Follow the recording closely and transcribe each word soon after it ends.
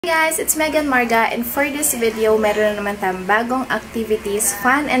Hey guys, it's Megan Marga, and for this video, meron na naman tayong bagong activities,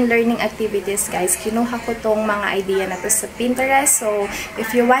 fun and learning activities guys. Kinuha ko tong mga idea na to sa Pinterest. So,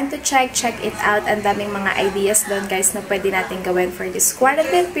 if you want to check it out. Ang daming mga ideas doon guys na pwede natin gawin for this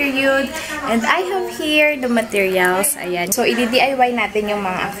quarantine period. And I have here the materials. Ayan. So, i-DIY natin yung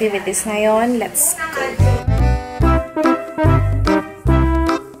mga activities ngayon. Let's go!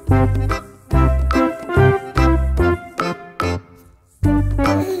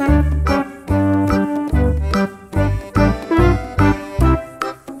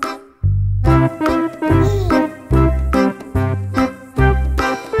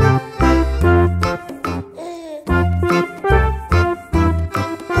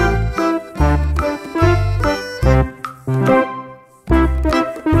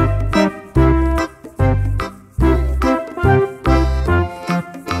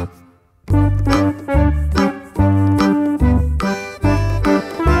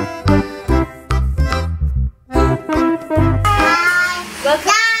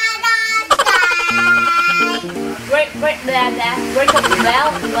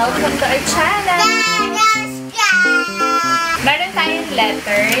 Welcome to our channel! Meron tayong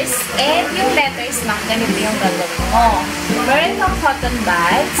letters, and yung letters na ganito yung gagawin mo. Meron kang cotton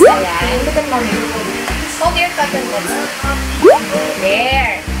buds. Ayan. Look at mommy. Hold your cotton buds.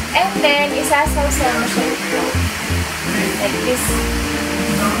 There. And then, isasaw-saw mo siya dito. Like this.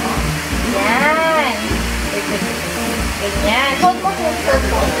 Yan. Ganyan. Hold mo, hold.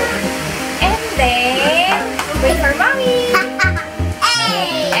 And then, wait for mommy.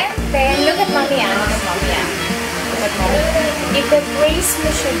 And then, look at mommy. Look at mommy. Ipa-brace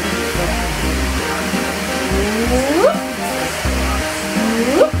mo siya dito.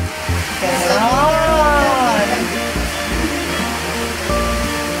 Ganon.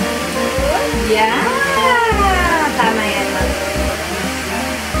 Yeah! Tama yan, mommy.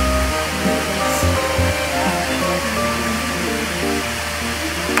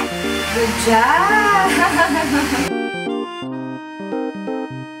 Good job!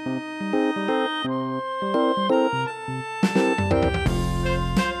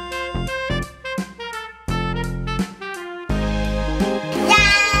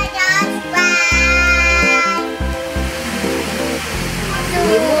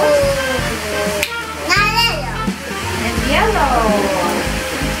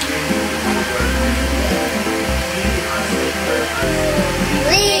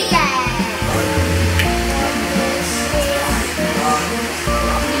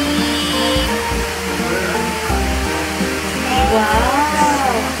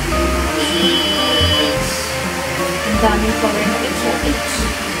 Wow! Each! Ang daming color na each.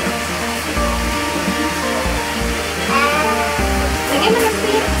 Lagyan mo ng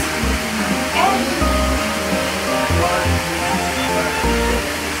pink.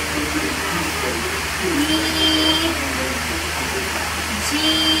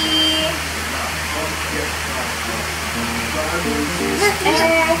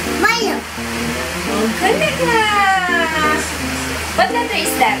 Mayo. Oh, correct na! What letter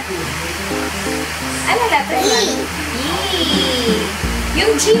is that? Ano letter na? E.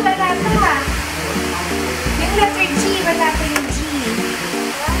 Yung G, wala pa. Yung letter G, wala pa yung G.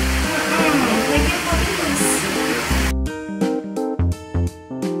 Lagyan mo, please.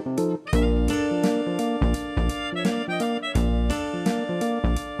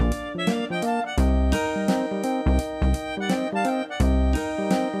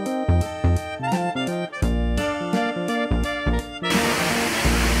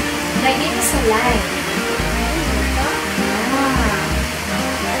 Lagyan mo sa line.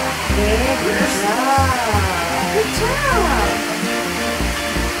 Good job!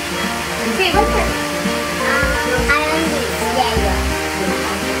 Okay, what more? I want this yellow.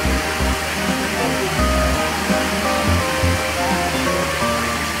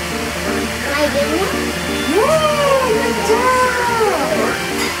 My goodness. Yay! Good job!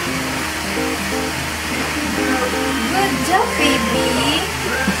 Good job, baby!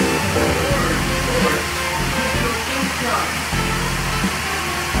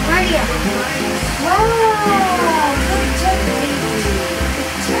 Mario. Wow! Good job, baby!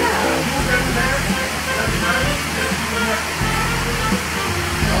 Good job!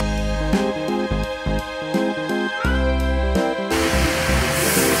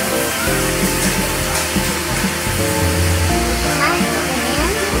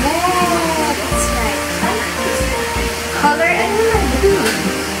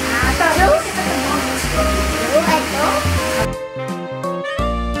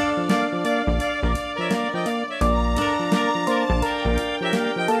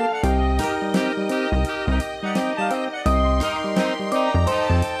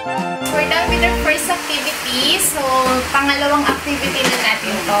 activity. So, pangalawang activity na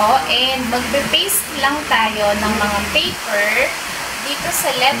natin to. And magbe-paste lang tayo ng mga paper dito sa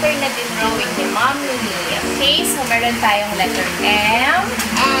letter na dinrawing ni Mommy. Okay, so meron tayong letter M.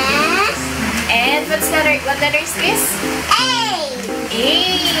 S. And what letter is this? A. A.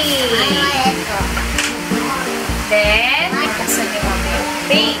 Then, buksan ni Mommy yung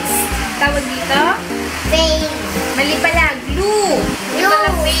paste. Tawag dito? Paste. Mali pala, glue. Mali pala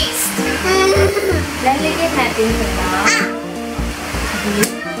paste. Lalagyan natin ito na.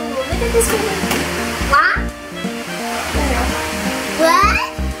 Glue. Look at this one. What? What?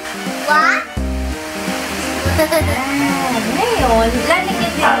 What? Ngayon,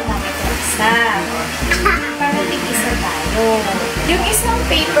 lalagyan din natin ito isa. Para tig-isa tayo. Yung isang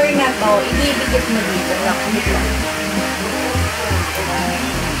paper na to, ididikit mo dito.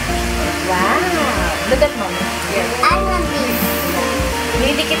 Wow! Look at Mommy. Here. I want this.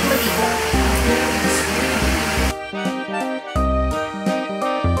 Ididikit mo dito.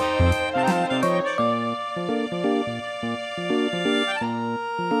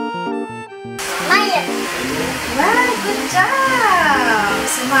 Maya. Wow! Good job!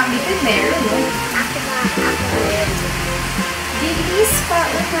 Si Mommy din meron, no? Ako na. Ako rin. Bilis pa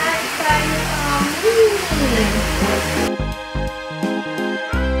unahan tayo, Mommy!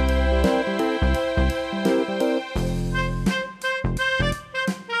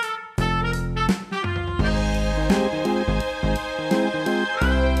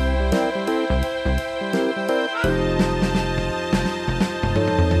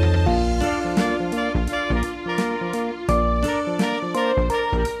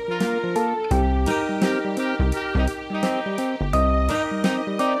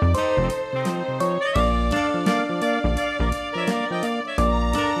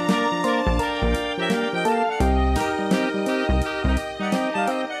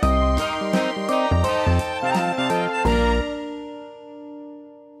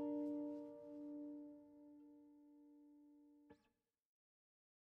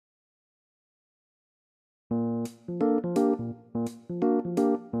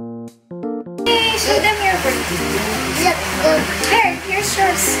 Hey, show them your work. Look, look. There, here's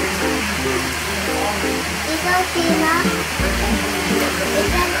yours. Ikaw, Tina.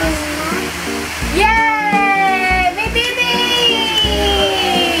 Ikaw, Tina. Yay! May baby!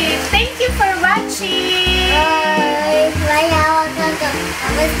 Thank you for watching! Bye. Maya, wag ka to.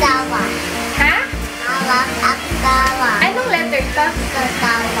 Tapos tawa. Ha? Hawak at tawa. Anong letter to?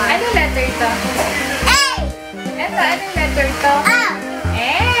 Tawa. Anong letter to? Hey! Eto, anong letter to? Ah!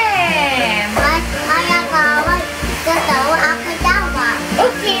 M. Maya, kaway. Tatawa ako tawa.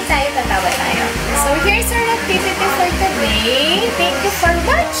 Okay, tatawa tayo. So, here's our activity for today. Thank you for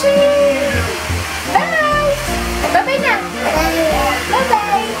watching! Bye! Bye-bye na!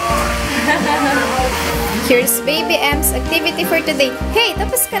 Bye-bye! Here's Baby M's activity for today. Hey,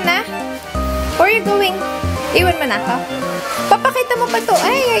 tapos ka na? Where are you going? Iwan mo na ako? Papakita mo pa to.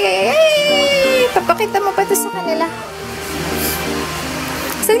 Ay! Papakita mo pa to sa kanila.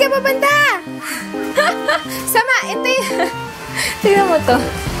 Saan ka babanda? Sama, antayin. Tingnan mo to.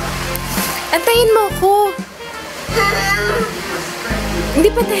 Antayin mo ako. Hindi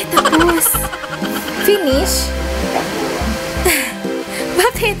pa tayo tapos. Finish?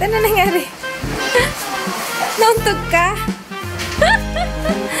 Bakit? Ano nangyari? Nauntog ka?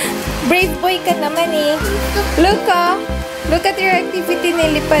 Brave boy ka naman eh. Look oh. Look at your activity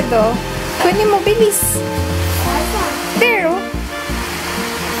nilipad oh. Kunin mo, bilis. There oh.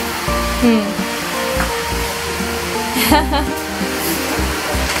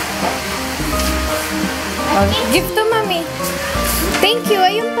 Oh, give to Mommy. Thank you.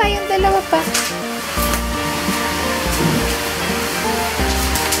 Ayun pa, yung dalawa pa.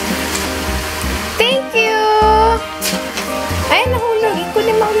 Thank you. Ay, nahulog.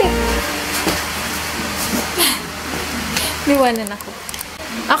 Ikunin mo ulit. Niwanan ako.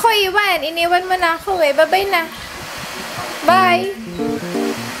 Ako iwan. Iniwan mo na ako eh. Bye-bye na. Bye.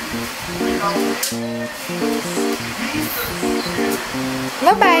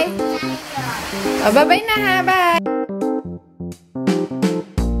 Bye-bye. Oh, bye-bye na ha. Bye.